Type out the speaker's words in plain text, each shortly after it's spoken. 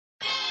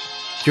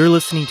You're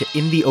listening to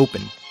In the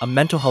Open, a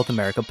Mental Health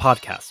America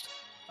podcast,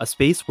 a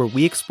space where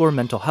we explore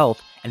mental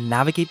health and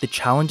navigate the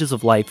challenges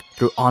of life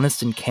through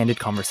honest and candid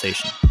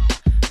conversation.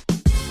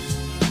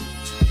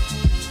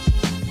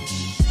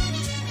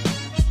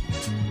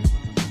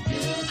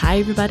 Hi,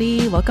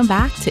 everybody. Welcome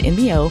back to In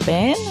the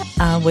Open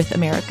with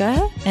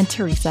America and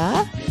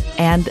Teresa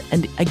and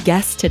a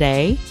guest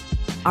today.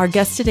 Our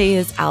guest today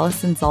is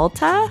Allison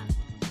Zalta.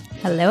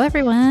 Hello,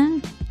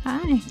 everyone.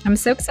 Hi. I'm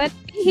so excited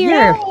to be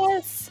here.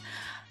 Yes.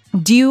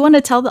 Do you want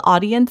to tell the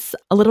audience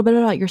a little bit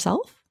about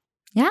yourself?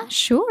 Yeah,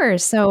 sure.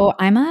 So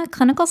I'm a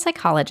clinical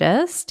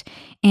psychologist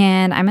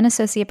and I'm an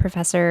associate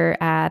professor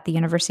at the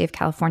University of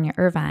California,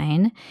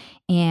 Irvine.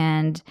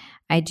 And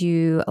I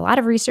do a lot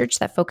of research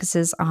that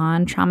focuses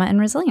on trauma and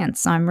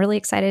resilience. So I'm really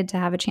excited to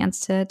have a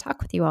chance to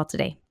talk with you all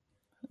today.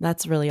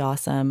 That's really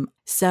awesome.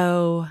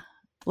 So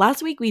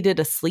last week we did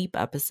a sleep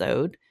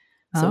episode.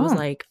 So it was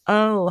like,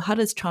 how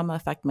does trauma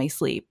affect my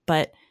sleep?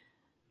 But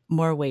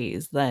more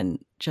ways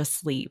than just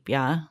sleep.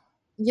 Yeah.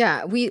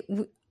 Yeah. We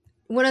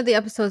one of the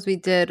episodes we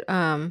did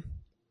was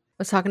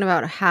talking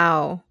about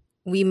how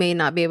we may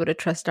not be able to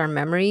trust our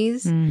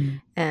memories,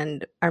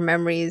 and our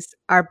memories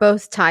are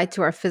both tied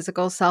to our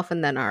physical self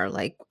and then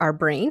our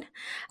brain.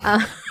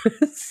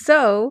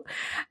 So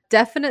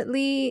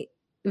definitely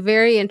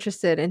very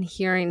interested in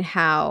hearing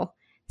how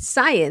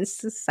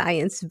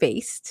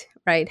science-based,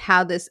 right?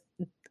 How this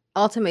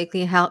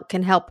ultimately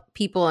can help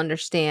people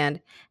understand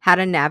how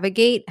to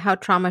navigate how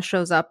trauma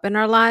shows up in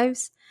our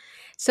lives.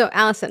 So,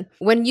 Allison,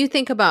 when you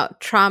think about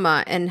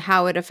trauma and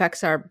how it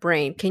affects our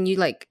brain, can you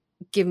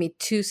give me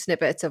two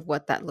snippets of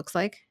what that looks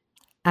like?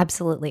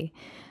 Absolutely.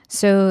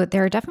 So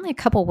there are definitely a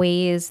couple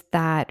ways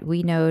that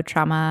we know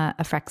trauma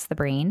affects the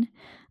brain.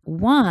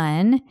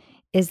 One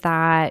is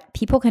that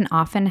people can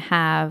often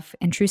have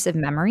intrusive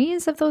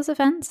memories of those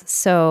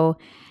events.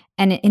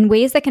 And in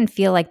ways that can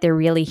feel like they're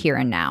really here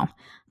and now.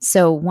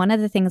 So one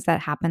of the things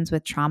that happens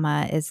with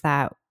trauma is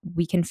that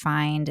we can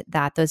find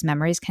that those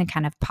memories can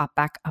kind of pop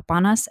back up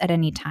on us at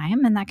any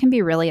time. And that can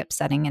be really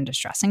upsetting and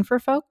distressing for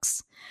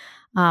folks.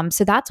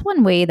 So that's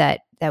one way that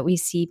we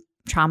see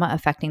trauma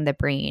affecting the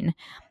brain.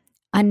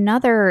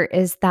 Another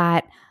is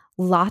that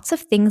lots of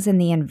things in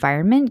the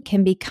environment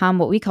can become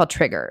what we call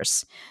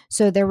triggers.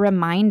 So they're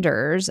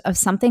reminders of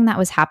something that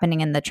was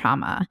happening in the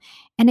trauma.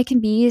 And it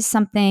can be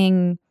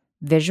something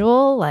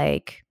visual,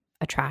 like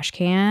a trash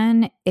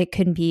can. It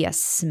can be a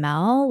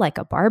smell, like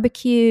a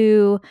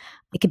barbecue.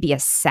 It could be a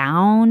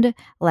sound,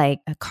 like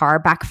a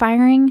car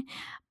backfiring.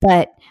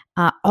 But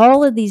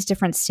all of these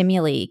different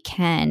stimuli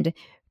can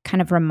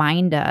kind of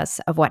remind us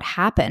of what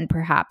happened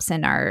perhaps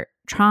in our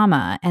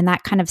trauma. And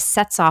that kind of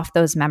sets off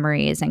those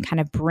memories and kind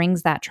of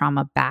brings that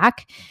trauma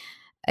back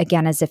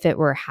again, as if it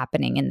were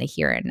happening in the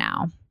here and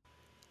now.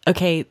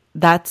 Okay,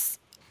 that's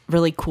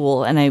really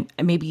cool. And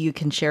maybe you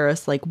can share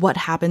us like what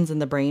happens in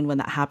the brain when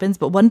that happens.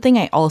 But one thing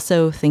I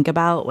also think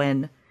about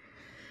when,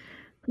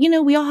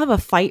 we all have a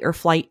fight or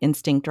flight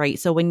instinct, right?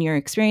 So when you're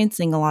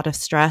experiencing a lot of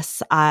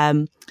stress,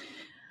 when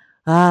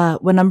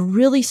I'm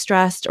really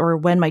stressed or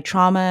when my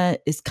trauma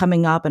is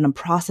coming up and I'm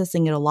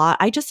processing it a lot,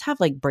 I just have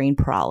like brain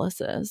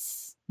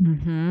paralysis.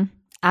 Mm-hmm.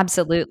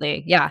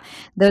 Absolutely. Yeah.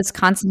 Those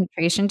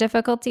concentration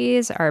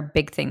difficulties are a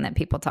big thing that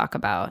people talk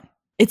about.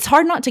 It's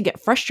hard not to get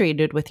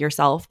frustrated with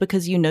yourself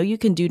because you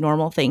can do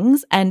normal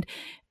things. And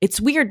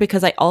it's weird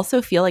because I also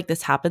feel like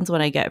this happens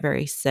when I get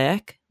very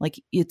sick. Like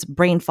it's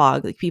brain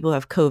fog. Like people who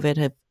have COVID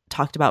have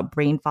talked about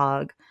brain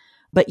fog.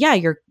 But yeah,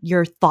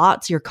 your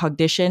thoughts, your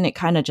cognition, it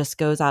kind of just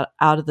goes out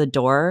of the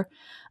door.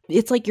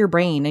 It's like your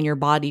brain and your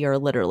body are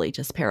literally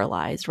just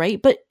paralyzed,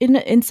 right? But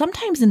in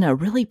sometimes in a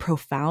really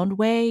profound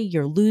way,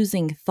 you're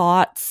losing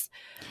thoughts.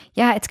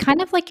 Yeah, it's kind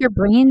of like your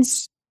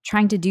brain's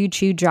trying to do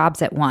two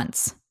jobs at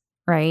once,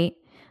 right?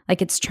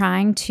 Like it's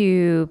trying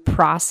to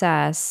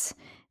process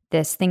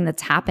this thing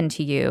that's happened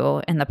to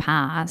you in the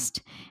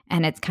past,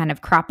 and it's kind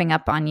of cropping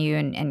up on you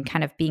and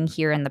kind of being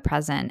here in the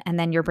present. And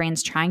then your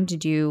brain's trying to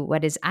do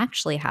what is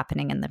actually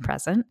happening in the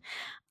present.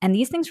 And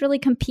these things really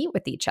compete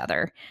with each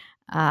other.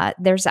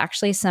 There's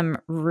actually some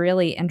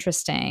really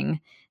interesting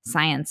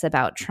science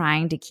about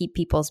trying to keep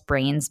people's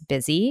brains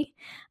busy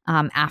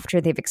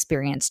after they've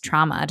experienced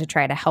trauma to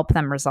try to help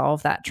them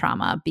resolve that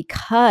trauma,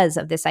 because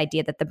of this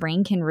idea that the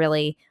brain can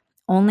really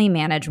only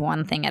manage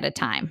one thing at a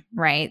time,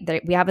 right?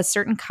 We have a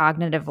certain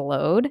cognitive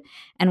load.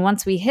 And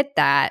once we hit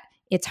that,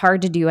 it's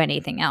hard to do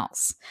anything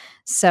else.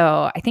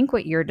 So I think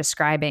what you're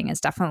describing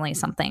is definitely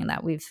something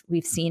that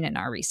we've seen in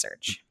our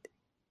research.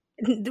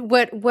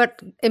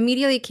 What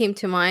immediately came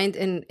to mind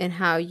in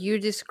how you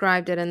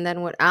described it, and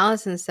then what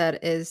Allison said,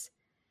 is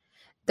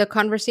the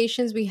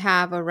conversations we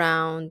have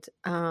around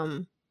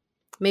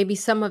maybe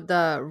some of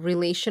the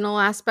relational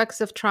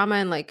aspects of trauma,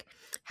 and like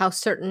how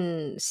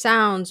certain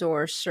sounds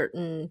or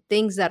certain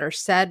things that are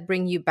said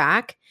bring you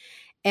back.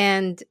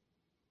 And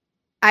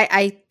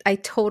I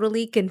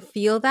totally can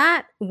feel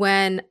that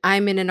when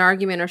I'm in an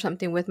argument or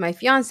something with my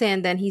fiance,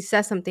 and then he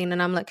says something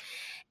and I'm like,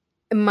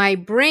 my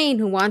brain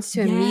who wants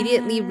to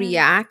immediately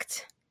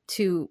react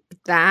to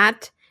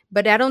that,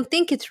 but I don't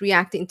think it's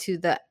reacting to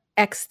the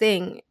X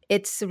thing.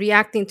 It's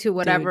reacting to Dude.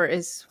 whatever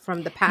is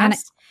from the And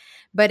past,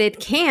 but it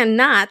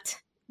cannot.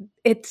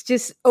 It's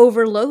just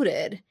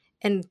overloaded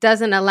and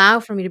doesn't allow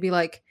for me to be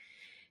like,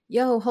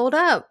 yo, hold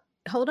up,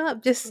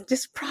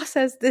 just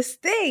process this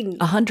thing.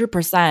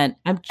 100%. I'm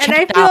And I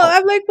checked feel, out.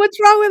 I'm like, what's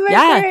wrong with my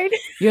Yeah. brain?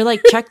 You're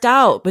like checked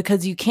out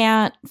because you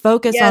can't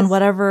focus on Yes.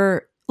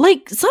 whatever.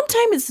 Like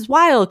sometimes it's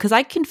wild because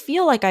I can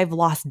feel like I've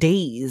lost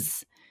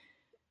days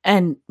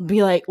and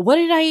be like, what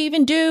did I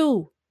even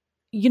do?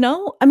 You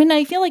know, I mean,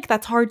 I feel like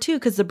that's hard too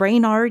because the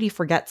brain already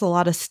forgets a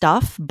lot of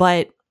stuff.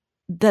 But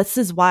this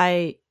is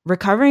why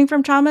recovering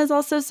from trauma is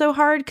also so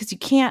hard because you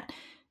can't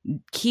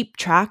keep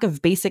track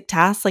of basic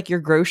tasks like your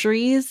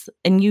groceries.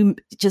 And you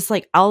just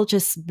like, I'll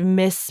just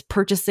miss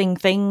purchasing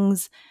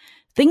things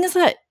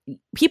that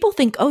people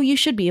think, oh, you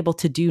should be able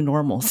to do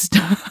normal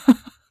stuff.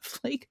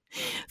 Like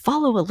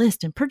follow a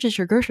list and purchase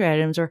your grocery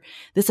items, or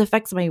this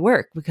affects my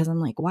work because I'm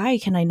like, why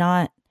can I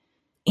not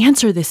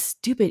answer this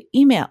stupid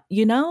email,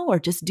 you know, or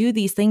just do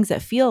these things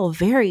that feel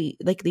very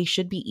like they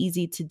should be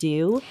easy to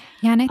do.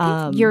 Yeah, and I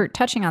think you're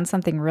touching on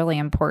something really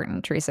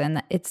important, Teresa,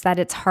 and it's that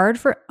it's hard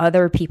for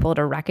other people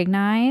to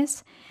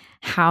recognize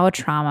how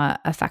trauma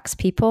affects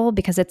people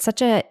because it's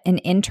such an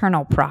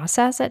internal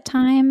process at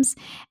times.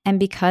 And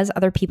because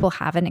other people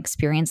haven't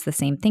experienced the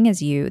same thing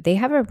as you, they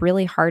have a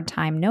really hard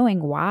time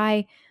knowing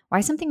why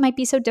something might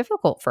be so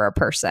difficult for a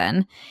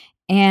person.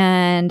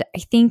 And I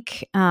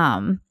think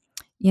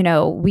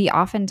we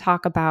often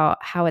talk about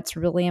how it's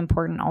really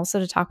important also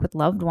to talk with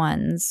loved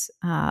ones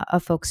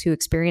of folks who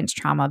experience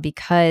trauma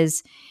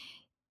because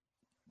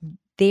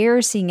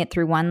they're seeing it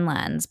through one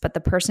lens, but the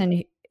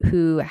person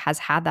who has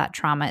had that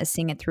trauma is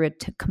seeing it through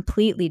a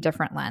completely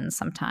different lens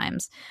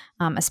sometimes,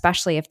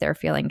 especially if they're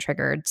feeling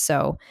triggered.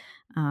 So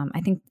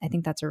I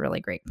think that's a really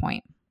great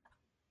point.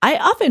 I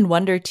often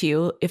wonder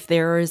too if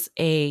there's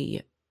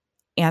a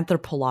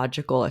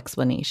anthropological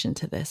explanation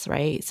to this,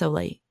 right? So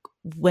like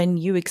when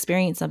you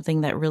experience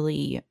something that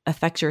really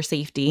affects your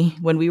safety,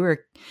 when we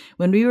were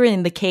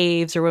in the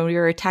caves or when we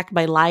were attacked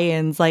by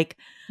lions, like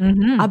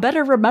I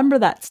better remember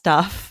that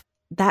stuff,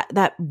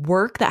 that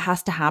work that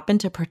has to happen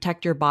to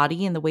protect your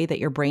body and the way that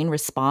your brain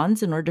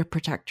responds in order to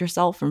protect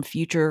yourself from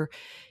future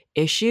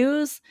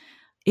issues.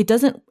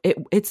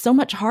 It's so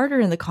much harder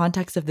in the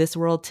context of this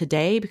world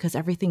today because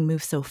everything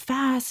moves so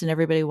fast and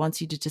everybody wants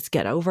you to just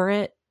get over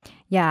it.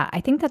 Yeah,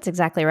 I think that's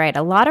exactly right.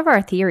 A lot of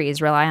our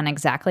theories rely on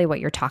exactly what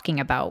you're talking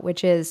about,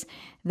 which is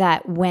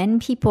that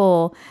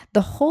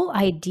the whole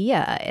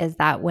idea is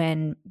that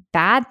when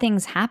bad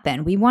things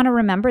happen, we want to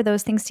remember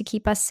those things to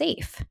keep us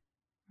safe,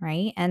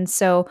 right? And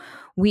so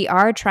we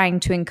are trying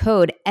to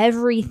encode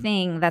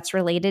everything that's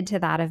related to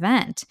that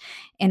event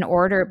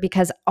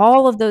because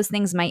all of those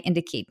things might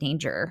indicate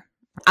danger.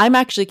 I'm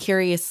actually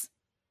curious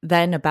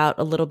then about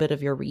a little bit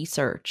of your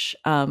research,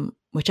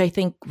 which I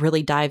think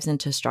really dives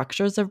into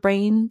structures of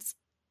brains.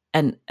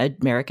 And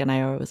America and I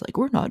are always like,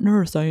 we're not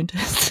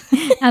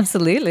neuroscientists.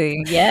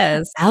 Absolutely.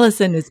 Yes.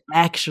 Allison is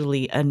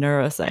actually a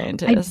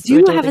neuroscientist.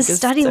 I do have a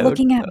study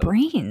looking at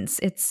brains.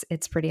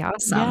 It's pretty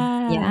awesome.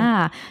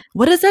 Yeah.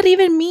 What does that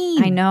even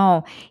mean? I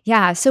know.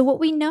 Yeah. So what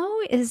we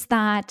know is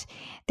that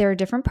there are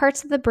different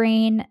parts of the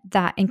brain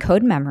that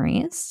encode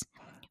memories.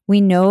 We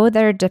know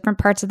there are different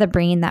parts of the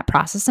brain that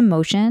process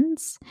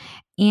emotions.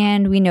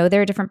 And we know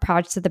there are different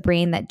parts of the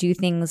brain that do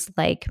things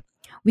like,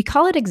 we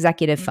call it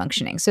executive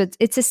functioning. So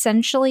it's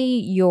essentially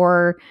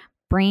your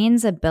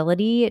brain's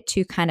ability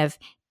to kind of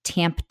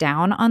tamp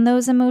down on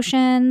those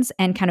emotions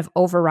and kind of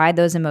override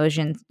those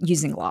emotions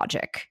using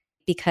logic.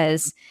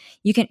 Because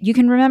you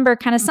can remember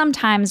kind of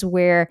sometimes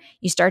where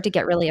you start to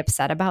get really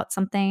upset about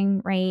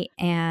something, right?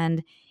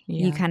 And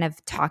you kind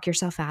of talk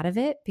yourself out of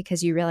it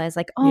because you realize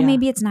like,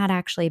 maybe it's not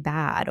actually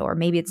bad, or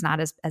maybe it's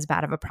not as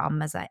bad of a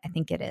problem as I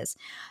think it is.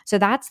 So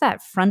that's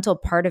that frontal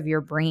part of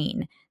your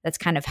brain that's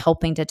kind of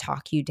helping to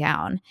talk you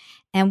down.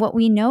 And what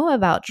we know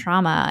about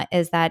trauma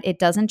is that it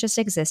doesn't just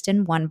exist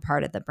in one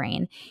part of the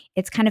brain.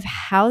 It's kind of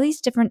how these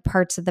different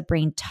parts of the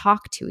brain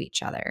talk to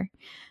each other.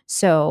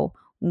 So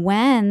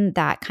when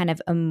that kind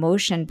of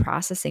emotion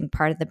processing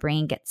part of the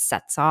brain gets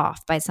sets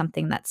off by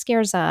something that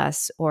scares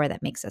us or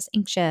that makes us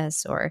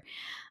anxious or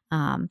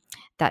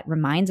that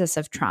reminds us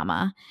of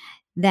trauma,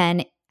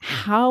 then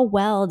how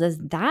well does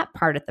that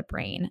part of the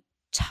brain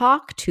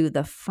talk to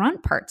the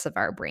front parts of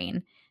our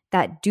brain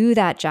that do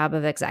that job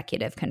of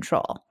executive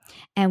control?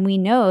 And we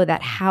know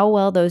that how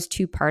well those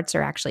two parts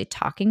are actually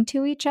talking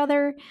to each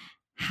other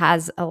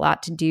has a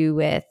lot to do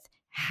with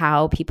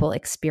how people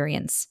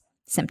experience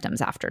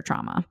symptoms after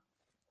trauma.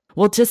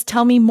 Well, just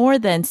tell me more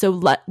then.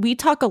 So we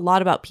talk a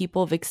lot about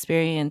people have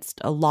experienced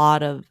a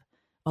lot of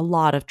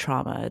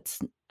trauma.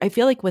 I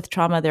feel like with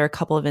trauma, there are a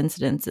couple of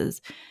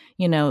incidences.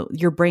 You know,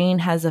 your brain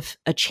has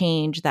a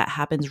change that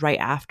happens right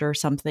after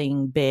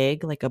something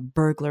big, like a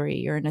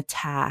burglary or an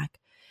attack.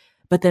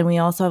 But then we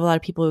also have a lot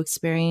of people who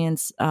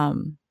experience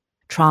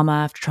trauma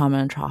after trauma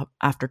and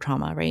after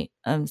trauma, right?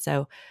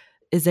 So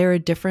is there a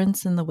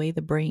difference in the way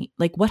the brain,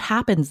 like what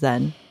happens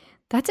then?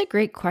 That's a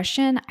great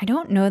question. I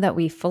don't know that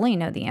we fully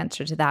know the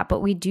answer to that,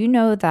 but we do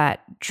know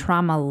that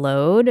trauma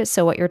load,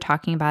 so what you're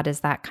talking about is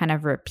that kind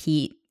of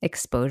repeat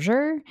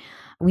exposure.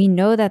 We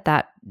know that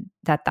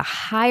the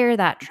higher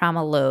that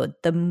trauma load,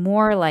 the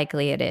more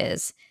likely it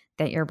is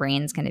that your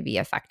brain's going to be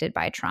affected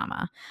by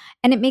trauma.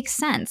 And it makes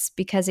sense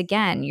because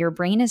again, your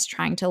brain is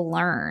trying to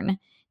learn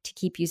to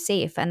keep you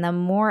safe. And the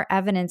more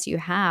evidence you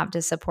have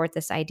to support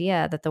this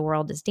idea that the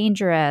world is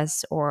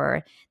dangerous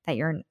or that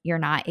you're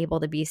not able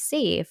to be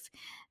safe,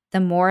 the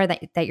more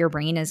that your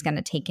brain is going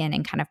to take in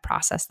and kind of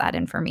process that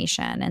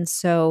information. And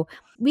so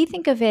we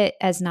think of it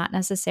as not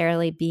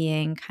necessarily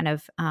being kind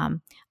of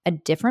a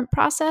different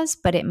process,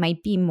 but it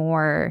might be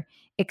more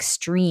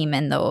extreme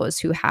in those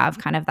who have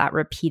kind of that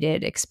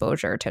repeated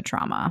exposure to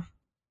trauma.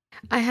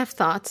 I have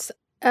thoughts.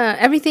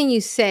 Everything you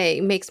say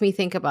makes me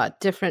think about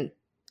different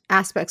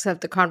aspects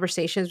of the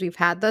conversations we've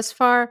had thus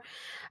far.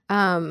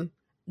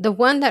 The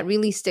one that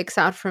really sticks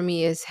out for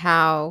me is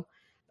how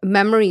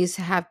memories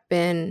have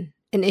been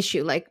an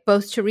issue. Like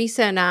both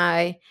Teresa and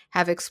I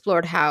have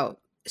explored how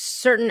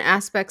certain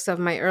aspects of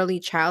my early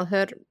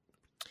childhood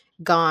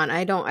gone.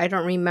 I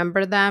don't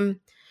remember them.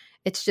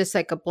 It's just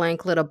like a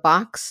blank little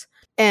box.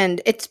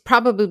 And it's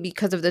probably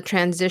because of the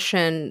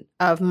transition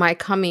of my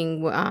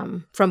coming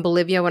from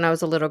Bolivia when I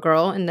was a little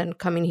girl and then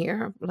coming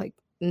here, like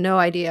no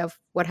idea of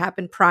what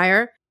happened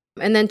prior.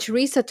 And then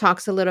Teresa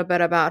talks a little bit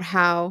about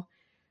how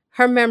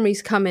her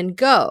memories come and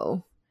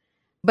go.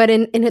 But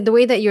in the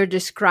way that you're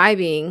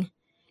describing,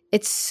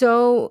 it's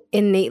so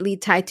innately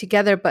tied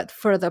together. But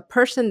for the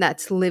person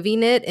that's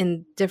living it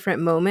in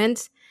different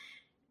moments,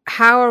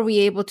 how are we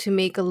able to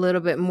make a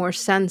little bit more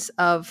sense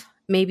of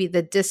maybe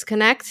the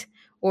disconnect,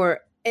 or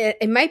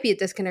it might be a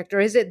disconnect, or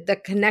is it the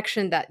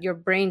connection that your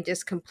brain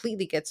just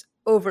completely gets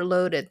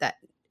overloaded, that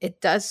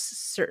it does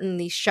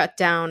certainly shut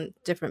down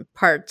different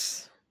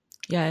parts?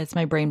 Yeah, is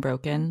my brain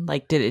broken?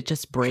 Like, did it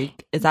just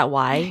break? Is that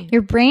why?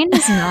 Your brain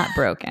is not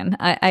broken.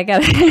 I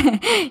got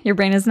it. Your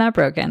brain is not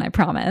broken, I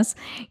promise.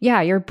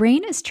 Yeah, your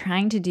brain is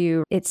trying to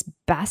do its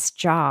best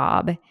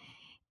job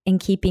in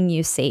keeping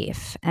you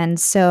safe. And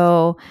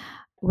so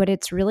what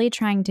it's really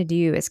trying to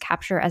do is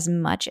capture as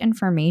much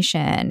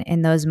information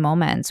in those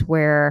moments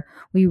where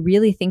we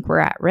really think we're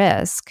at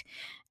risk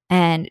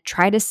and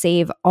try to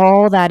save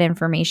all that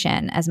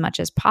information as much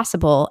as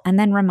possible and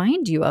then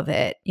remind you of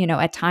it,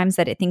 at times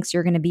that it thinks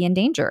you're going to be in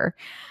danger.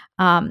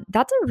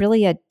 That's a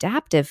really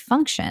adaptive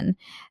function.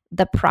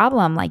 The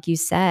problem, like you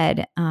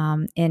said,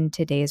 in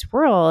today's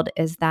world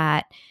is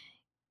that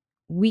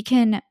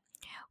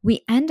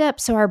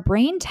so our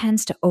brain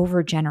tends to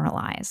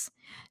overgeneralize.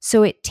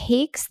 So it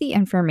takes the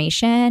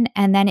information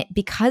and then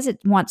because it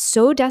wants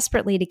so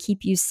desperately to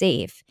keep you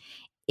safe,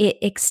 it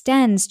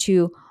extends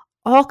to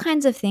all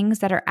kinds of things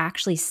that are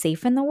actually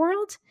safe in the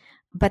world,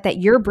 but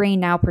that your brain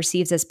now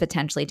perceives as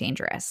potentially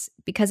dangerous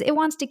because it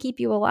wants to keep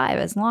you alive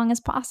as long as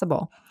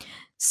possible.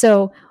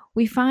 So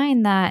we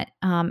find that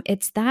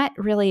it's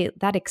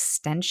that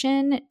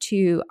extension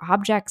to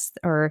objects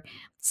or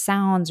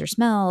sounds or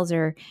smells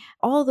or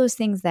all those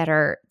things that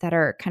are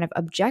kind of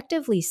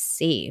objectively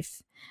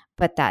safe,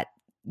 but that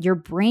your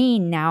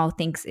brain now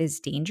thinks is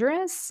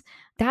dangerous.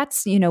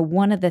 That's,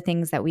 one of the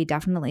things that we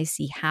definitely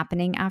see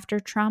happening after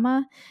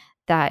trauma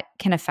that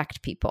can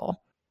affect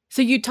people.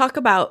 So you talk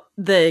about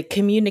the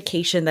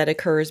communication that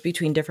occurs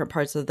between different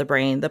parts of the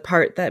brain, the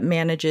part that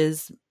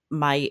manages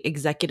my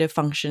executive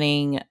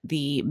functioning,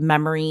 the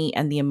memory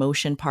and the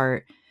emotion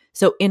part.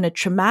 So in a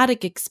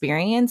traumatic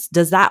experience,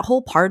 does that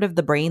whole part of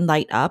the brain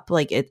light up?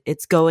 Like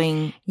it's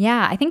going?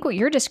 Yeah, I think what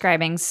you're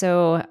describing.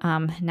 So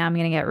now I'm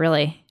going to get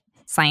really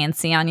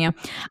sciencey on you.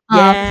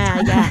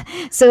 Yeah.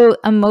 So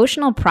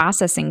emotional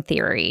processing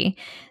theory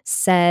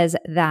says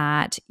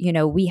that,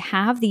 we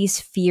have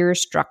these fear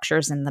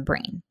structures in the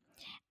brain.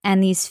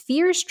 And these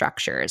fear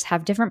structures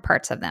have different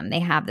parts of them. They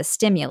have the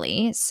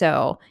stimuli,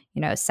 so,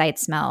 sight,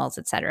 smells,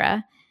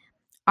 etc.,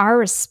 our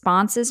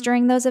responses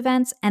during those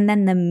events, and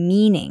then the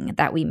meaning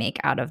that we make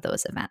out of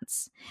those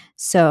events.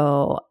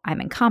 So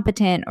I'm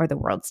incompetent or the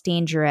world's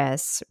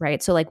dangerous,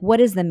 right? So like, what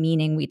is the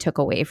meaning we took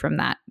away from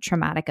that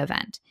traumatic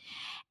event?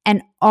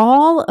 And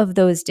all of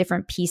those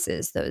different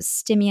pieces, those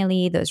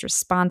stimuli, those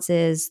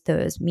responses,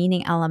 those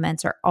meaning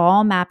elements are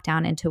all mapped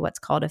down into what's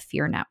called a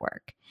fear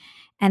network.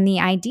 And the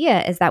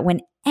idea is that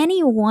when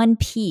any one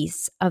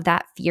piece of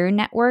that fear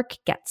network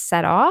gets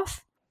set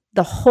off,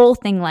 the whole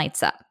thing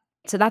lights up.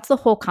 So that's the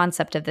whole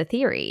concept of the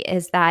theory,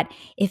 is that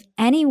if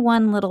any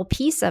one little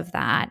piece of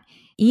that,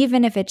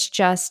 even if it's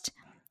just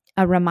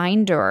a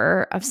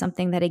reminder of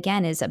something that,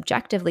 again, is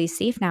objectively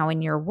safe now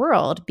in your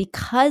world,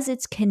 because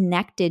it's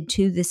connected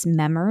to this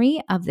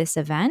memory of this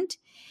event,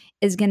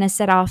 is going to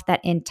set off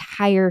that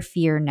entire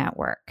fear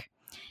network.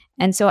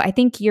 And so I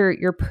think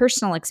your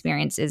personal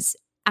experience is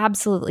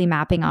absolutely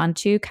mapping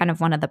onto kind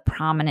of one of the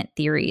prominent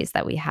theories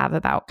that we have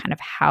about kind of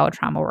how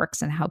trauma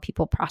works and how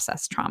people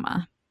process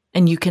trauma.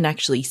 And you can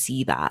actually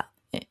see that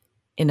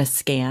in a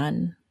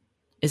scan.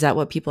 Is that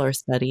what people are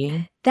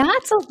studying?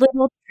 That's a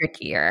little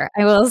trickier,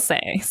 I will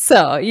say.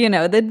 So,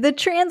 the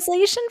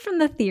translation from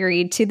the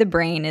theory to the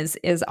brain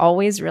is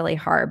always really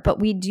hard, but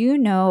we do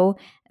know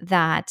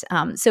that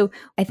so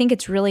I think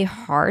it's really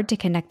hard to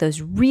connect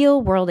those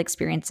real world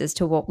experiences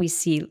to what we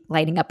see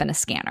lighting up in a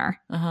scanner,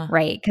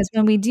 right? Because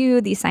when we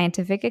do these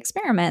scientific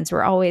experiments,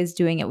 we're always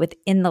doing it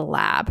within the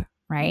lab,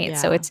 right?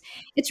 So it's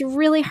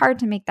really hard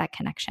to make that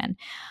connection.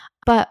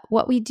 But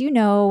what we do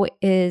know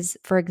is,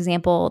 for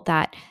example,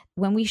 that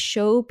when we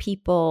show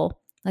people,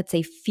 let's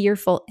say,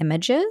 fearful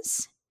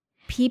images,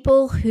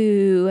 people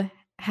who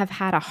have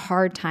had a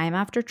hard time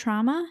after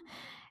trauma,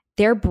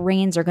 their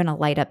brains are going to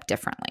light up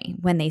differently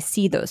when they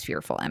see those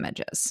fearful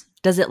images.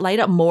 Does it light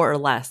up more or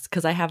less?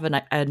 Because I have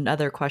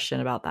another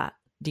question about that.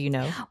 Do you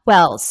know?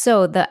 Well,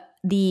 so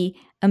the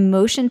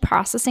emotion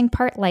processing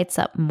part lights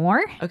up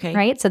more,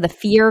 right? So the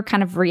fear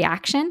kind of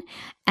reaction,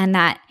 and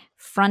that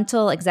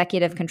frontal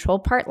executive control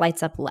part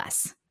lights up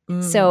less.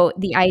 So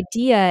the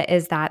idea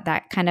is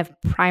that kind of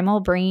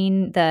primal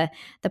brain, the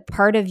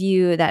part of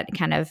you that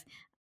kind of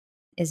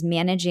is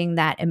managing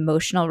that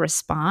emotional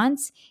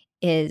response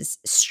is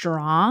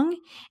strong,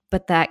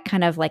 but that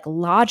kind of like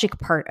logic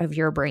part of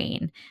your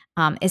brain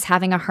is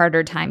having a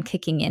harder time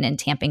kicking in and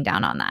tamping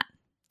down on that.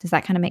 Does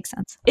that kind of make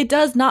sense? It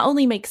does not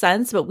only make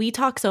sense, but we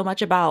talk so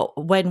much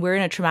about when we're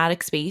in a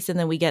traumatic space and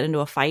then we get into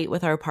a fight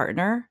with our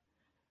partner,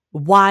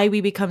 why we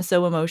become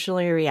so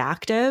emotionally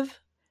reactive.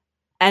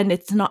 And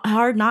it's not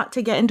hard not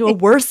to get into a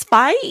worse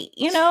fight,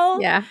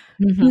 Yeah.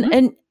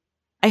 And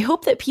I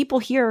hope that people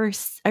here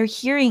are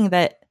hearing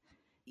that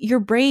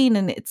your brain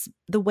and it's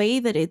the way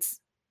that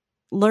it's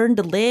learned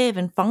to live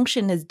and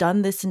function is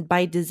done this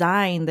by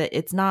design, that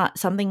it's not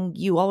something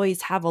you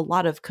always have a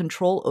lot of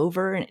control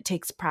over, and it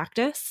takes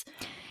practice.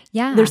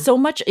 Yeah. There's so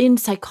much in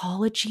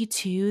psychology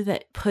too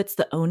that puts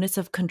the onus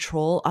of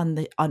control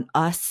on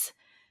us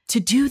to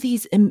do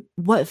these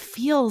what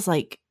feels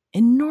like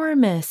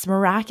enormous,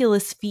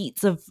 miraculous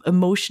feats of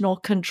emotional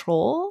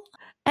control.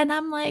 And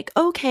I'm like,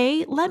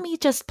 okay, let me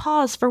just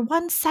pause for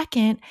 1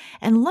 second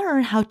and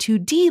learn how to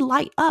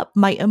de-light up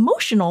my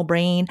emotional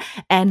brain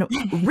and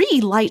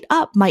re-light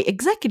up my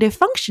executive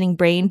functioning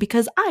brain,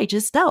 because I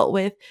just dealt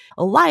with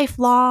a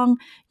lifelong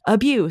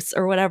abuse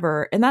or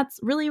whatever. And that's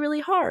really, really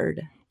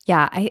hard.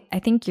 Yeah, I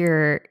think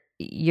you're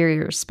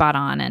spot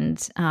on.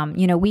 And,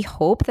 we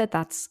hope that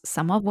that's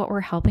some of what we're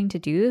helping to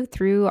do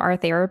through our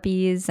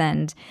therapies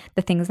and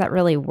the things that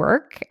really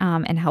work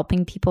and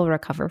helping people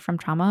recover from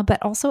trauma.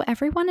 But also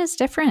everyone is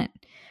different,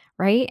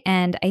 right?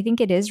 And I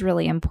think it is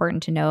really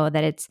important to know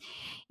that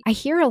I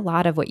hear a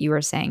lot of what you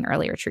were saying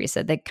earlier,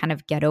 Teresa, that kind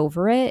of get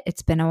over it.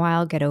 It's been a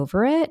while, get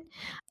over it.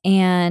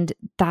 And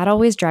that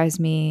always drives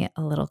me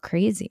a little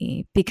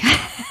crazy because,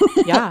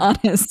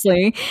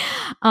 honestly,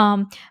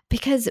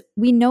 because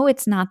we know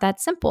it's not that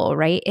simple,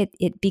 right?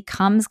 It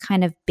becomes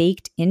kind of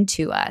baked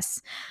into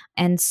us.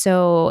 And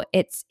so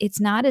it's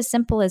not as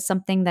simple as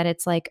something that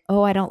it's like,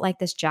 oh, I don't like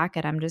this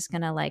jacket, I'm just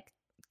going to like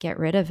get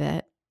rid of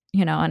it,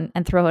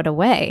 and throw it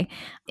away.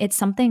 It's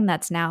something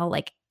that's now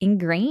like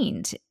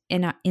ingrained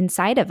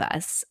inside of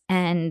us,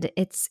 and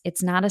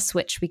it's not a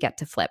switch we get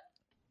to flip.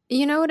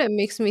 You know what it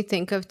makes me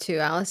think of too,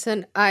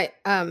 Allison?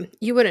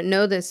 You wouldn't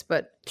know this,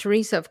 but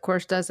Teresa, of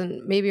course,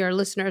 doesn't. Maybe our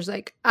listeners,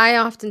 like, I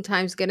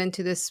oftentimes get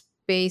into this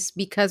space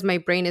because my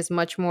brain is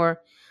much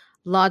more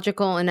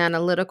logical and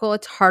analytical.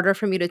 It's harder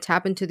for me to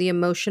tap into the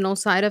emotional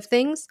side of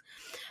things.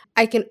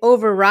 I can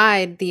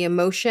override the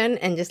emotion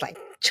and just like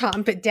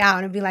chomp it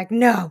down and be like,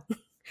 no,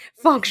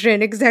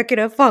 function,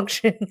 executive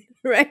function,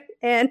 right?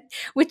 And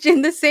which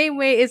in the same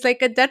way is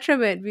like a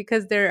detriment,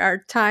 because there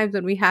are times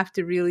when we have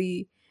to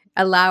really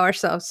allow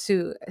ourselves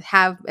to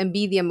have and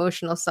be the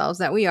emotional selves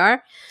that we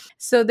are.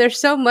 So there's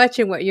so much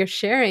in what you're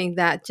sharing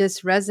that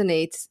just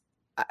resonates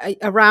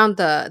around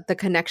the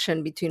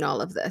connection between all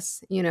of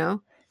this,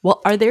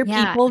 Well, are there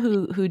people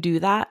who do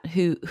that,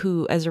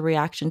 who as a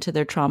reaction to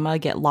their trauma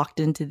get locked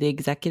into the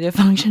executive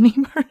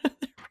functioning part of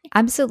their brain?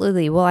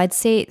 Absolutely. Well, I'd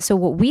say, so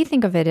what we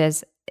think of it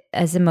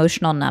as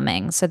emotional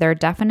numbing. So there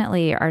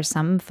definitely are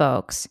some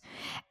folks,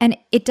 and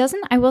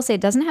I will say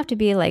it doesn't have to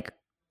be like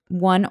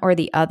one or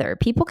the other.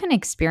 People can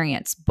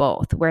experience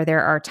both, where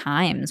there are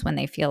times when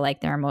they feel like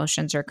their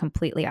emotions are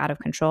completely out of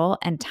control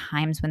and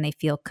times when they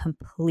feel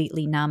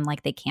completely numb,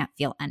 like they can't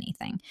feel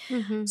anything.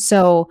 Mm-hmm.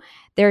 So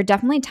there are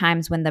definitely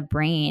times when the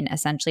brain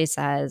essentially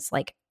says,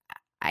 like,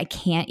 I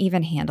can't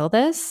even handle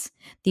this.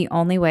 The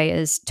only way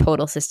is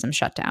total system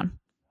shutdown.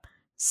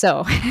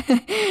 So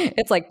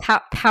it's like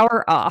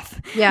power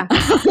off. Yeah.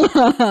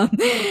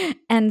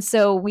 And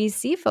so we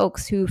see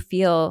folks who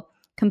feel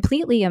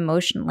completely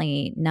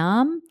emotionally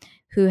numb,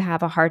 who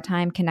have a hard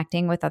time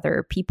connecting with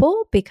other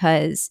people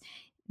because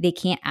they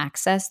can't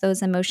access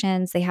those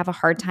emotions. They have a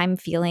hard time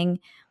feeling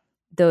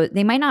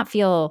they might not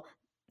feel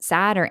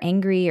sad or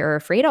angry or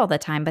afraid all the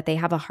time, but they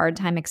have a hard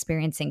time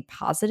experiencing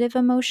positive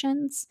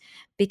emotions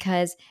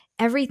because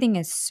everything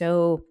is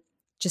so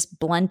just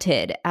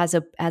blunted as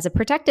a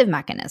protective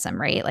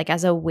mechanism, right? Like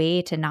as a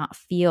way to not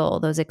feel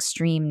those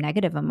extreme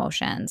negative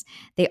emotions.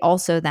 They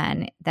also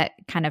then that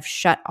kind of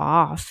shut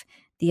off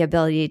the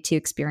ability to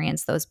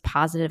experience those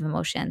positive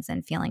emotions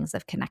and feelings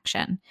of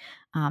connection.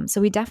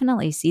 So we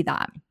definitely see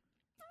that.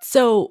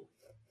 So,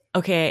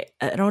 okay,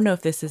 I don't know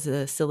if this is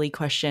a silly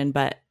question,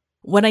 but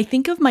when I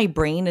think of my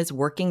brain as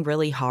working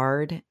really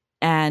hard,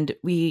 and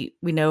we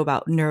know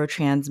about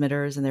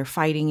neurotransmitters and they're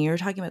fighting, you're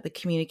talking about the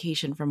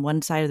communication from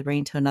one side of the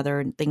brain to another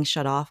and things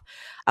shut off.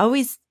 I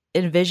always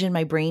envision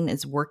my brain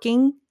as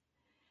working.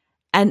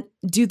 And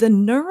do the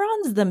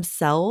neurons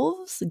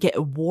themselves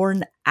get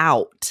worn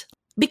out?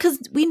 Because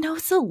we know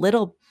so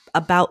little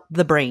about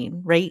the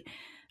brain, right?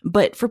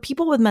 But for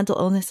people with mental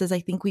illnesses, I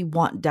think we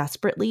want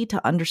desperately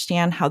to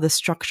understand how the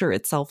structure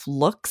itself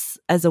looks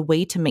as a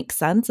way to make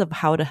sense of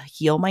how to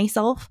heal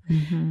myself.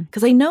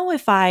 Because I know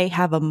if I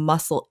have a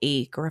muscle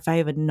ache or if I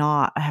have a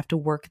knot, I have to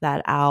work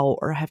that out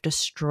or I have to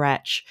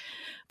stretch.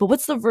 But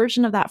what's the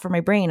version of that for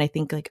my brain? I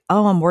think like,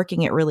 oh, I'm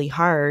working it really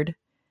hard.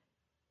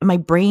 My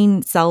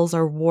brain cells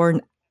are worn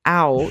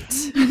out.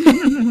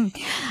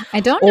 I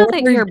don't know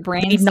that your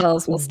brain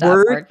cells will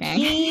stop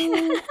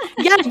working.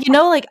 Yeah, you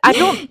know, like I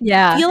don't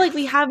feel like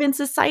we have in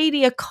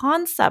society a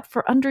concept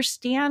for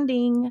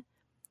understanding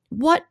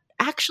what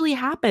actually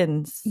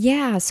happens.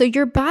 Yeah, so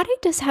your body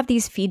does have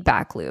these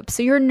feedback loops.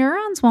 So your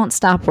neurons won't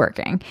stop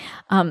working.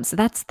 So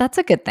that's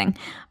a good thing.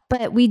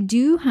 But we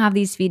do have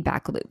these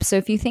feedback loops. So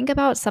if you think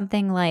about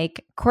something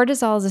like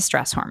cortisol is a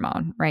stress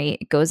hormone, right?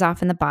 It goes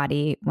off in the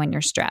body when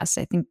you're stressed.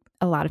 I think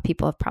a lot of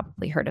people have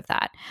probably heard of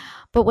that.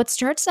 But what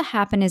starts to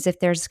happen is if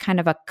there's kind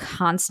of a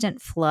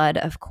constant flood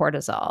of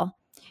cortisol,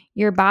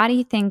 your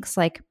body thinks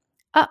like,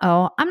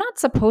 uh-oh, I'm not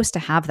supposed to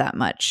have that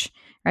much,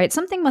 right?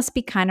 Something must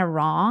be kind of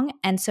wrong.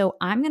 And so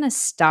I'm going to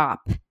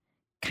stop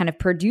kind of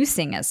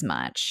producing as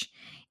much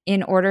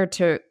in order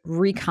to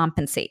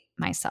recompensate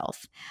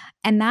myself.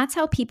 And that's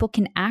how people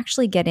can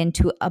actually get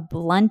into a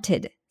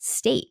blunted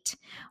state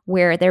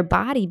where their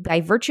body,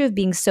 by virtue of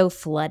being so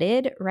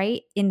flooded,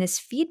 right, in this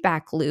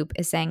feedback loop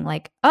is saying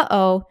like,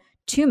 uh-oh,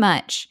 too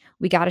much,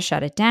 we got to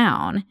shut it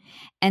down.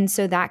 And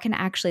so that can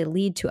actually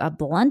lead to a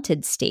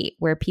blunted state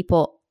where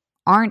people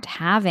aren't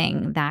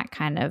having that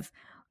kind of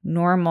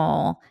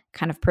normal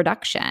kind of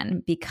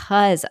production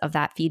because of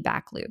that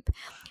feedback loop.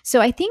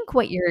 So I think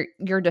what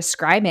you're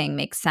describing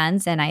makes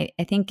sense. And I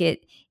think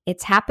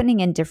it's happening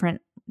in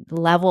different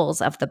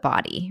levels of the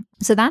body.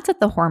 So that's at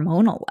the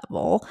hormonal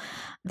level.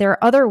 There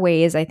are other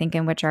ways I think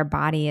in which our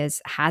body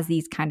has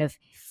these kind of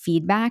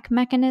feedback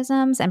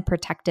mechanisms and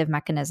protective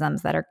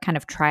mechanisms that are kind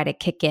of try to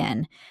kick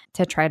in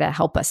to try to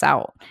help us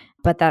out.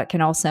 But that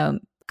can also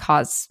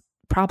cause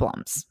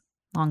problems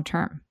long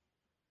term.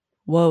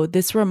 Whoa,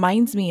 this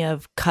reminds me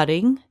of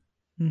cutting.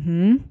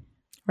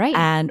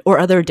 Right. Or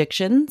other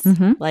addictions.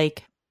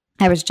 Like,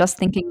 I was just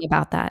thinking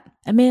about that.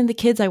 I mean, the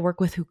kids I work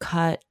with who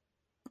cut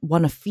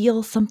want to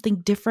feel something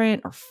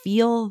different or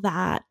feel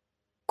that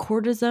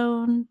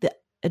cortisone, the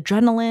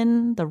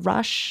adrenaline, the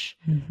rush.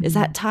 Is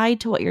that tied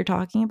to what you're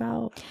talking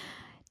about?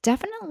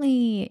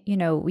 Definitely,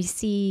 we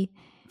see,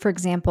 for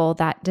example,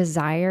 that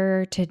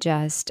desire to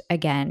just,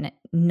 again,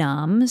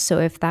 numb. So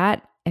if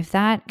that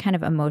kind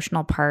of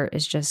emotional part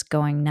is just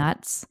going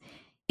nuts,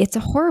 it's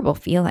a horrible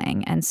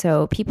feeling. And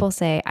so people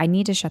say, I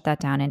need to shut that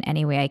down in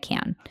any way I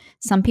can.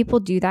 Some people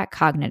do that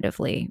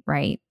cognitively,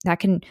 right? That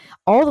can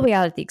all the way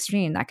out at the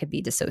extreme. That could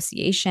be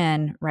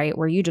dissociation, right?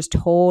 Where you just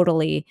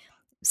totally,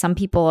 some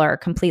people are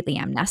completely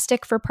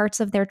amnestic for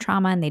parts of their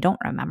trauma and they don't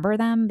remember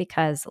them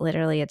because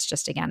literally it's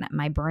just, again,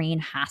 my brain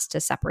has to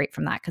separate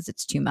from that because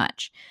it's too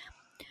much.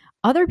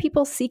 Other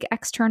people seek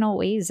external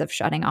ways of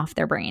shutting off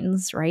their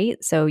brains,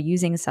 right? So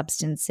using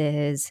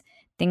substances,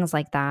 things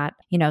like that,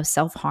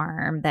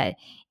 self-harm, that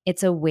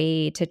it's a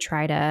way to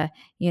try to,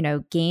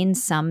 gain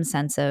some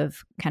sense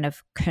of kind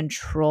of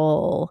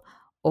control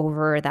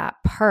over that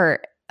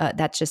part.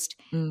 That's just,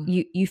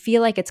 you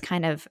feel like it's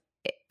kind of,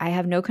 I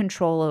have no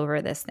control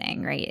over this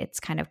thing, right? It's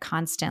kind of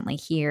constantly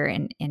here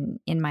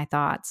in my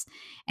thoughts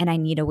and I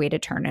need a way to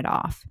turn it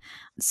off.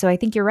 So I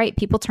think you're right.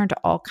 People turn to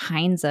all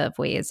kinds of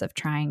ways of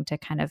trying to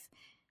kind of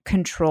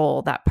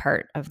control that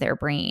part of their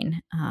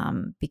brain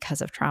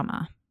because of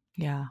trauma.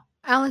 Yeah.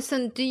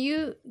 Allison, do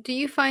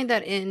you find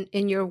that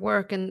in your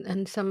work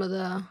and some of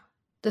the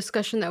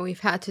discussion that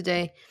we've had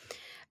today,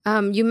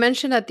 you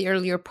mentioned at the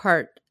earlier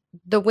part,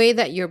 the way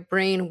that your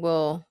brain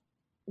will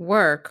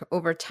work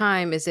over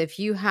time is if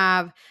you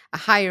have a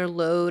higher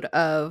load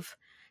of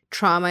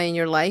trauma in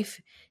your life.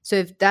 So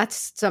if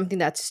that's something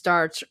that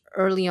starts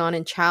early on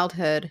in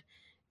childhood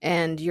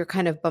and you're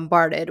kind of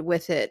bombarded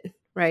with it,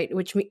 right,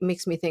 which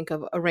makes me think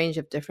of a range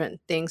of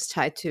different things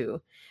tied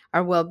to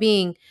our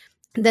well-being,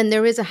 then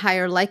there is a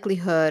higher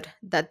likelihood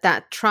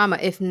that trauma,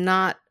 if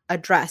not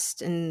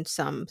addressed in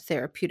some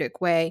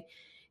therapeutic way,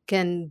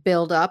 can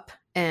build up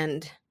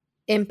and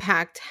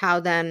impact how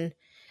then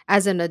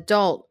as an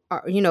adult,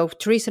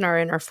 Teresa and I are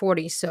in our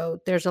 40s, so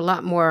there's a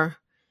lot more,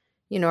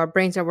 our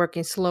brains are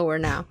working slower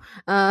now.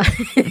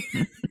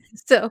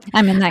 So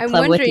I'm in that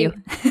club with you.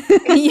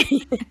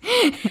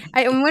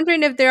 I'm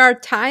wondering if there are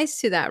ties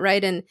to that,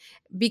 right? And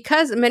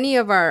because many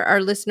of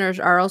our listeners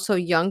are also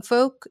young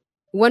folk,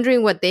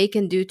 wondering what they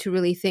can do to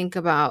really think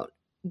about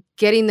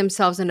getting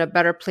themselves in a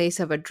better place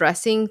of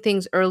addressing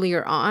things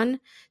earlier on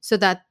so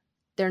that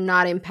they're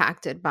not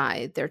impacted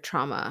by their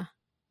trauma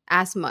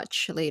as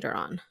much later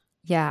on.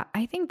 Yeah,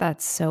 I think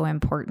that's so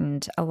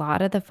important. A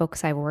lot of the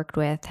folks I worked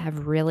with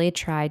have really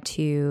tried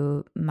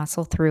to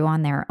muscle through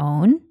on their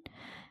own.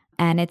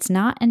 And it's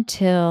not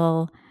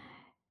until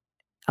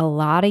a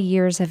lot of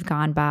years have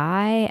gone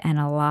by and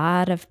a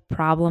lot of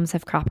problems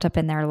have cropped up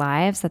in their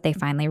lives that they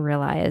finally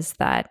realize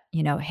that,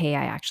 hey,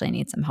 I actually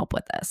need some help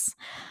with this.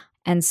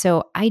 And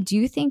so I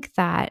do think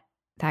that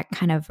that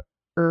kind of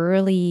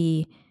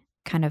early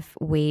kind of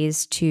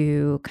ways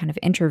to kind of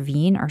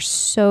intervene are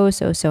so,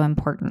 so, so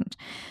important.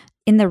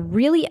 In the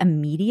really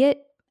immediate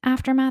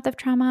aftermath of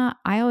trauma,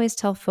 I always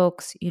tell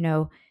folks,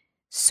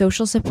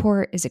 social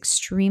support is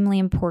extremely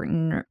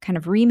important, kind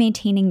of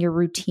re-maintaining your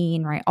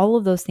routine, right? All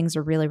of those things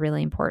are really,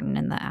 really important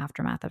in the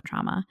aftermath of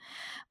trauma.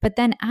 But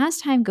then as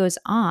time goes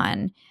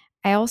on,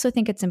 I also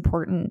think it's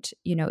important,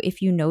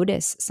 if you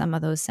notice some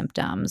of those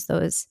symptoms,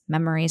 those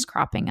memories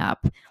cropping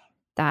up,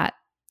 that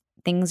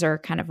things are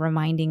kind of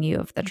reminding you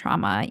of the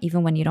trauma,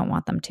 even when you don't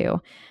want them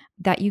to,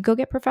 that you go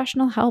get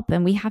professional help.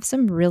 And we have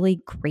some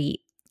really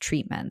great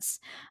treatments,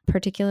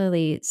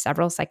 particularly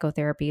several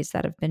psychotherapies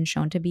that have been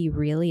shown to be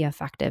really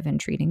effective in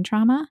treating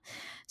trauma.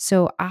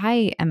 So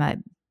I am a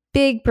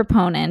big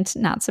proponent,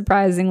 not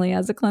surprisingly,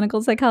 as a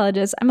clinical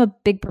psychologist, I'm a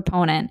big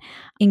proponent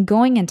in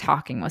going and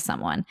talking with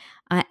someone.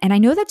 And I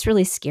know that's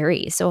really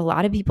scary. So a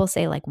lot of people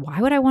say, like, why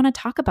would I want to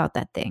talk about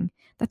that thing?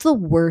 That's the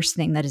worst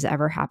thing that has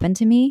ever happened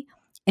to me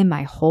in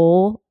my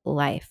whole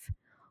life.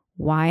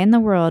 Why in the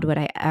world would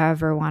I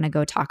ever want to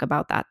go talk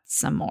about that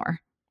some more?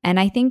 And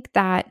I think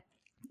that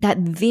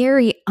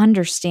very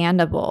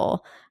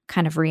understandable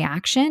kind of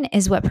reaction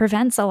is what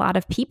prevents a lot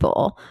of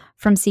people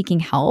from seeking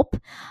help.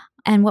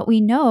 And what we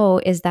know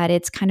is that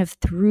it's kind of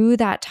through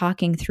that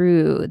talking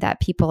through that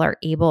people are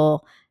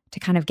able to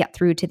kind of get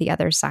through to the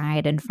other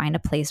side and find a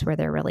place where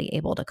they're really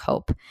able to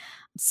cope.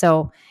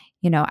 So,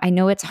 I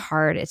know it's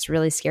hard, it's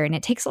really scary, and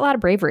it takes a lot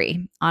of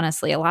bravery,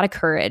 honestly, a lot of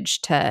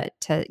courage to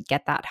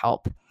get that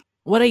help.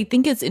 What I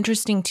think is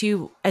interesting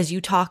too, as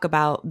you talk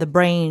about the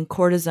brain,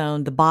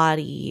 cortisone, the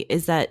body,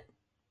 is that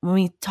when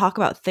we talk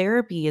about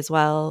therapy as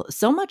well,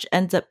 so much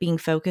ends up being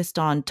focused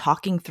on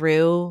talking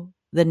through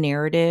the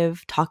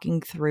narrative,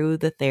 talking through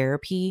the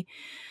therapy.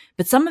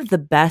 But some of the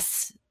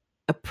best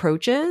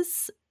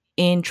approaches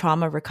in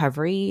trauma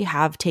recovery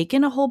have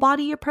taken a whole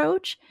body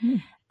approach.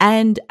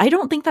 And I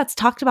don't think that's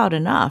talked about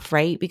enough,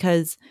 right?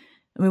 Because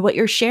what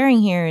you're sharing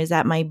here is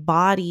that my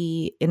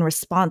body, in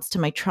response to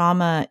my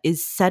trauma,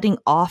 is setting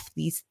off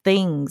these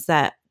things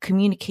that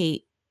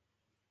communicate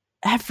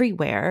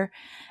everywhere.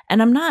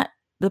 And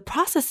the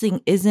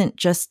processing isn't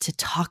just to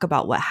talk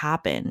about what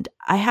happened.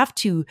 I have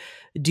to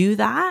do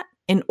that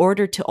in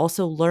order to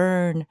also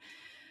learn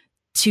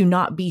to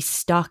not be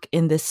stuck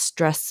in this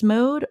stress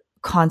mode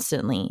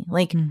constantly.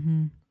 Like,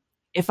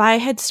 if I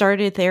had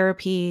started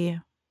therapy,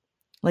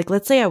 like,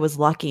 let's say I was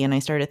lucky and I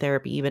started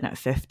therapy even at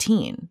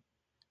 15,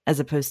 as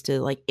opposed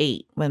to like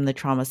 8 when the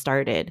trauma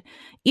started,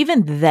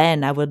 even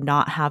then I would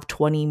not have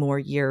 20 more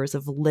years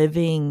of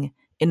living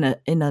in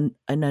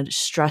a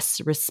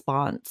stress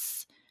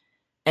response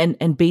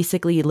and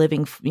basically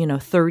living,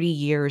 30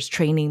 years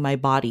training my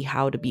body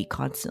how to be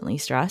constantly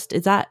stressed.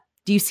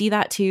 Do you see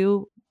that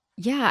too?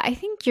 Yeah, I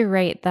think you're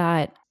right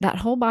that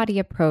whole body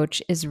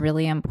approach is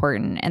really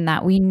important, and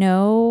that we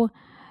know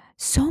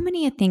so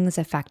many things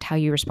affect how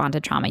you respond to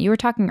trauma. You were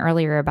talking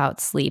earlier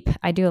about sleep.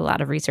 I do a lot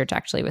of research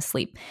actually with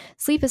sleep.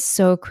 Sleep is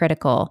so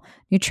critical.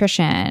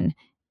 Nutrition,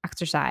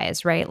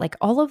 exercise, right? Like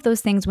all of those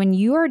things, when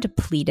you are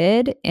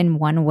depleted in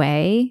one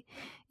way,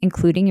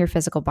 including your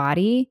physical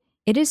body,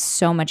 it is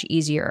so much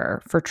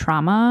easier for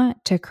trauma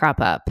to crop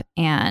up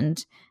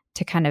and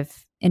to kind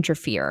of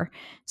interfere.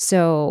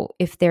 So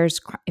if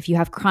you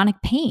have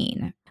chronic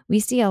pain, we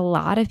see a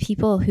lot of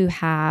people who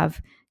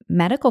have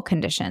medical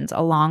conditions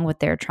along with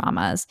their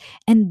traumas,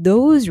 and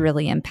those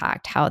really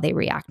impact how they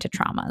react to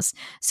traumas.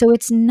 So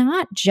it's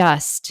not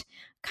just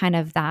kind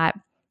of that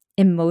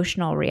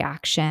emotional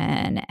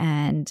reaction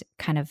and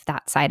kind of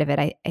that side of it.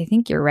 I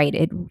think you're right.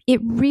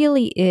 It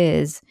really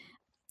is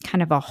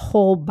kind of a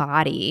whole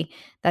body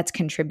that's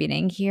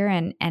contributing here.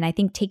 And I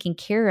think taking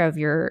care of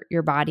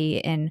your body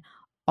in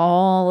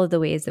all of the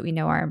ways that we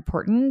know are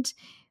important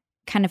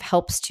kind of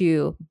helps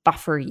to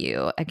buffer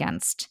you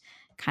against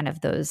kind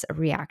of those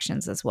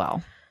reactions as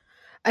well.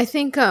 I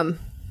think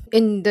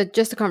in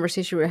the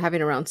conversation we were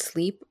having around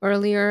sleep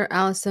earlier,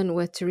 Allison,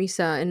 with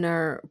Teresa in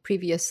our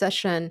previous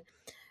session,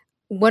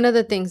 one of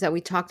the things that we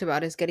talked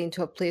about is getting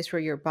to a place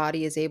where your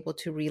body is able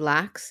to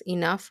relax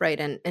enough, right?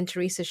 And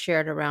Teresa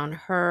shared around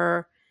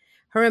her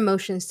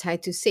emotions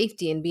tied to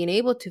safety and being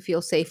able to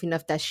feel safe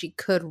enough that she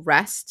could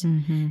rest.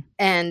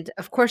 And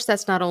of course,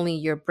 that's not only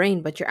your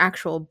brain, but your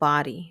actual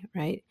body,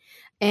 right?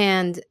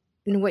 And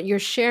what you're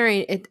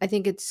sharing, I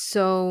think it's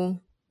so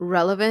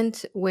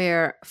relevant,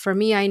 where for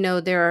me, I know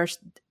there are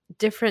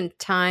different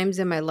times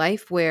in my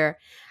life where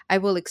I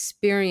will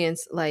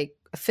experience like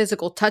a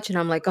physical touch and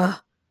I'm like, oh,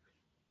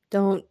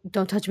 don't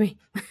touch me.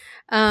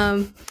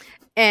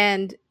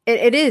 And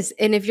It is.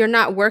 And if you're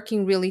not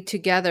working really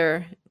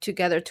together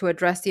to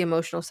address the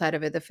emotional side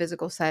of it, the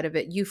physical side of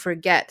it, you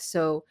forget.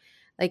 So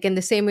like in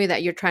the same way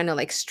that you're trying to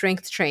like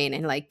strength train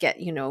and like get,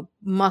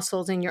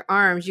 muscles in your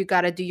arms, you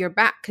got to do your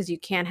back because you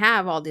can't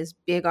have all these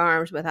big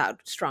arms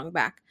without strong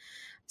back.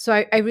 So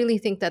I really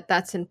think that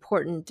that's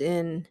important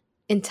in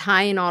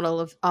tying all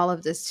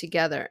of this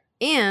together.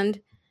 And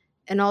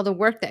all the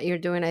work that you're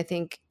doing, I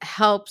think,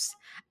 helps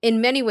in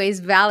many ways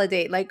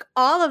validate like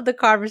all of the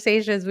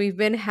conversations we've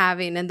been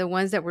having and the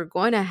ones that we're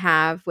going to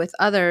have with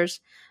others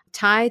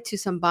tied to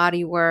some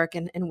body work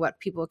and what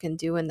people can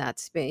do in that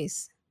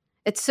space.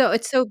 It's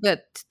so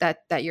good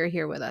that you're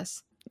here with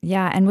us.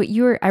 Yeah. And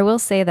I will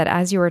say that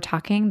as you were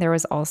talking, there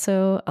was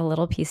also a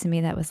little piece of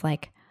me that was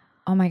like,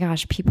 oh my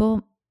gosh,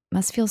 people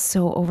must feel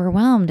so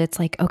overwhelmed. It's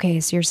like, okay,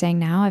 so you're saying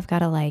now I've got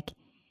to like,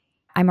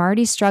 I'm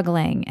already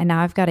struggling and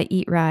now I've got to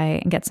eat right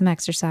and get some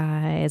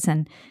exercise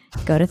and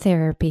go to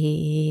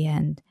therapy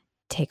and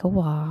take a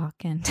walk.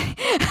 And,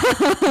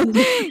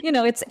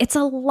 it's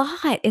a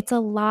lot. It's a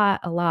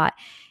lot.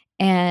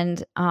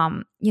 And,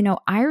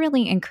 I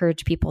really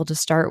encourage people to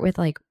start with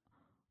like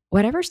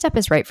whatever step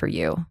is right for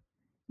you.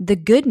 The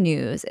good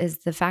news is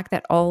the fact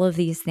that all of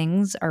these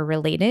things are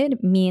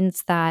related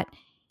means that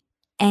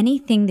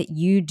anything that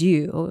you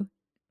do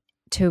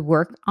to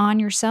work on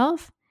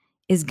yourself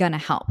is going to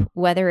help,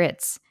 whether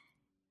it's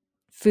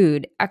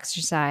food,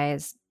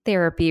 exercise,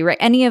 therapy, right?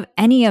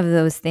 Any of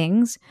those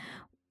things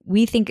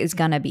we think is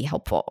going to be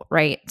helpful,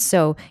 right?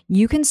 So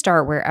you can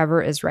start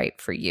wherever is right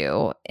for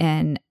you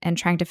and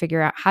trying to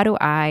figure out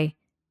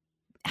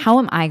how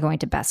am I going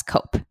to best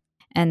cope?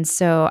 And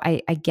so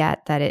I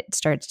get that it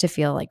starts to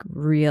feel like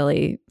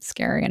really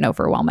scary and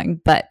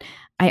overwhelming, but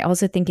I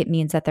also think it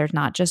means that there's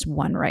not just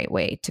one right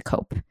way to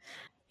cope.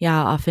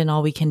 Yeah, often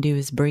all we can do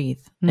is breathe.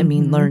 I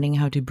mean, learning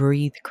how to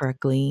breathe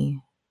correctly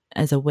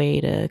as a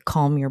way to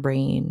calm your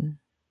brain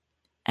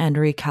and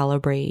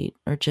recalibrate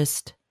or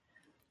just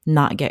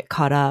not get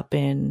caught up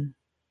in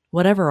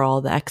whatever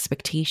all the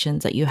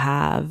expectations that you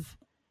have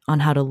on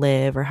how to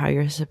live or how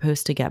you're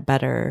supposed to get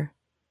better,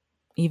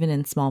 even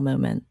in small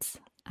moments.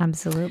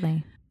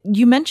 Absolutely.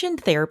 You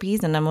mentioned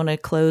therapies, and I'm going to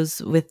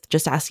close with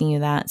just asking you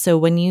that. So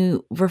when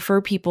you tell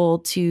people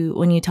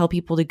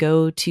to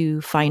go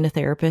to find a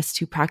therapist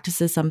who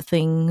practices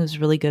something who's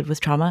really good with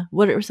trauma,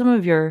 what are some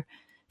of your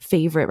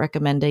favorite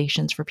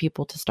recommendations for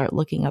people to start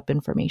looking up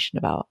information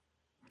about?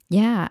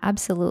 Yeah,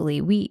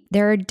 absolutely.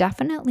 There are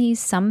definitely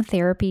some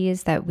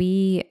therapies that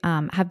we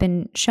have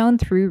been shown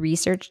through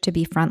research to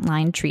be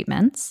frontline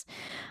treatments.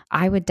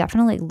 I would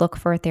definitely look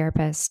for a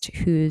therapist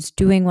who's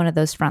doing one of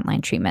those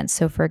frontline treatments.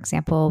 So, for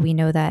example, we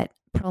know that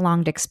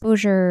prolonged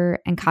exposure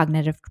and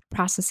cognitive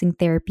processing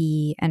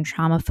therapy and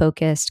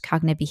trauma-focused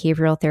cognitive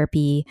behavioral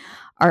therapy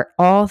are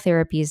all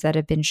therapies that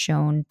have been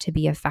shown to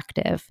be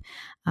effective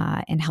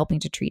in helping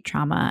to treat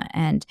trauma.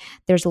 And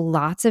there's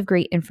lots of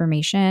great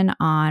information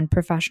on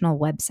professional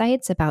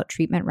websites about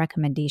treatment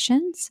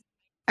recommendations.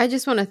 I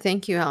just want to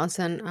thank you,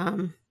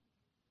 Allison.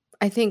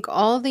 I think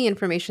all the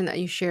information that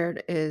you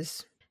shared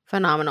is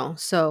phenomenal.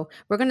 So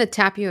we're going to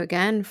tap you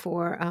again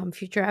for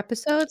future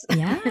episodes.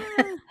 Yeah,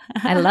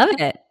 I love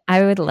it.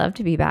 I would love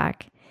to be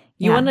back.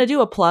 You want to do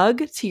a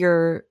plug to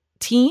your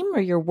team or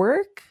your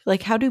work?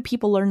 Like, how do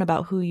people learn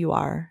about who you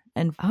are?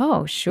 And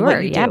sure.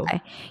 What you yeah. do?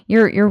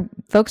 Your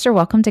folks are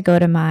welcome to go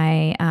to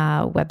my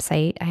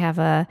website. I have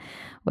a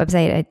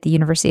website at the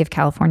University of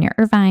California,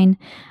 Irvine,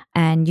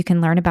 and you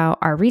can learn about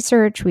our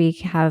research. We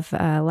have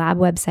a lab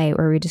website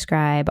where we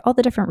describe all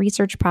the different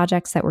research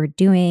projects that we're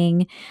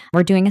doing.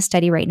 We're doing a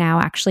study right now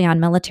actually on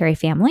military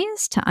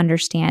families to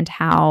understand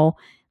how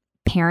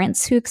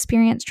parents who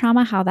experience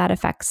trauma, how that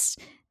affects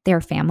their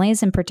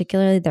families and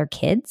particularly their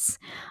kids.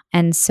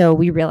 And so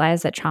we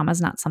realize that trauma is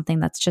not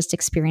something that's just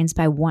experienced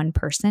by one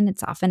person.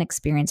 It's often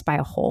experienced by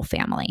a whole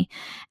family.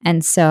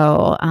 And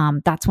so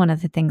that's one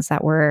of the things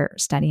that we're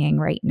studying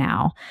right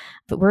now.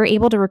 But we're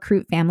able to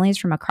recruit families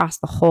from across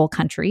the whole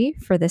country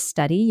for this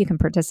study. You can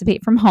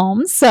participate from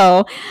home.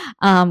 So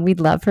we'd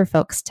love for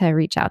folks to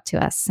reach out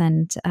to us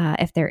and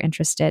if they're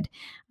interested.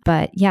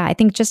 But yeah, I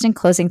think just in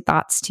closing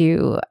thoughts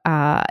too,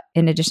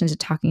 in addition to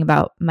talking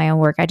about my own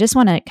work, I just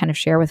want to kind of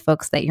share with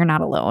folks that you're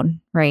not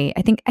alone, right?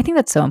 I think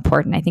that's so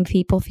important. I think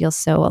people feel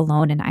so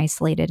alone and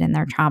isolated in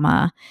their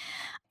trauma.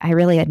 I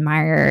really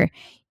admire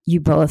you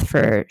both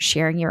for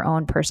sharing your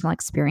own personal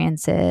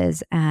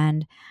experiences.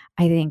 And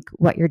I think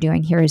what you're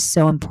doing here is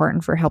so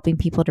important for helping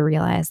people to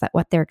realize that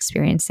what they're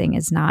experiencing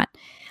is not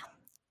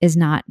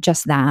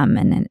just them,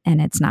 and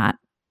it's not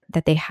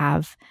that they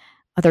have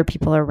other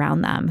people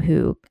around them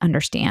who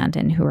understand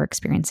and who are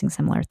experiencing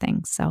similar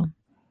things. So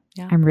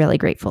yeah. I'm really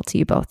grateful to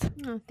you both.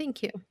 Oh,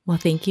 thank you. Well,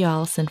 thank you,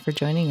 Allison, for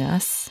joining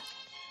us.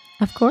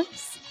 Of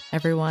course.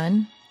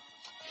 Everyone,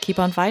 keep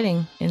on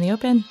fighting in the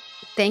open.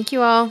 Thank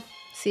you all.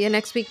 See you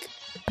next week.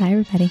 Bye,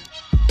 everybody.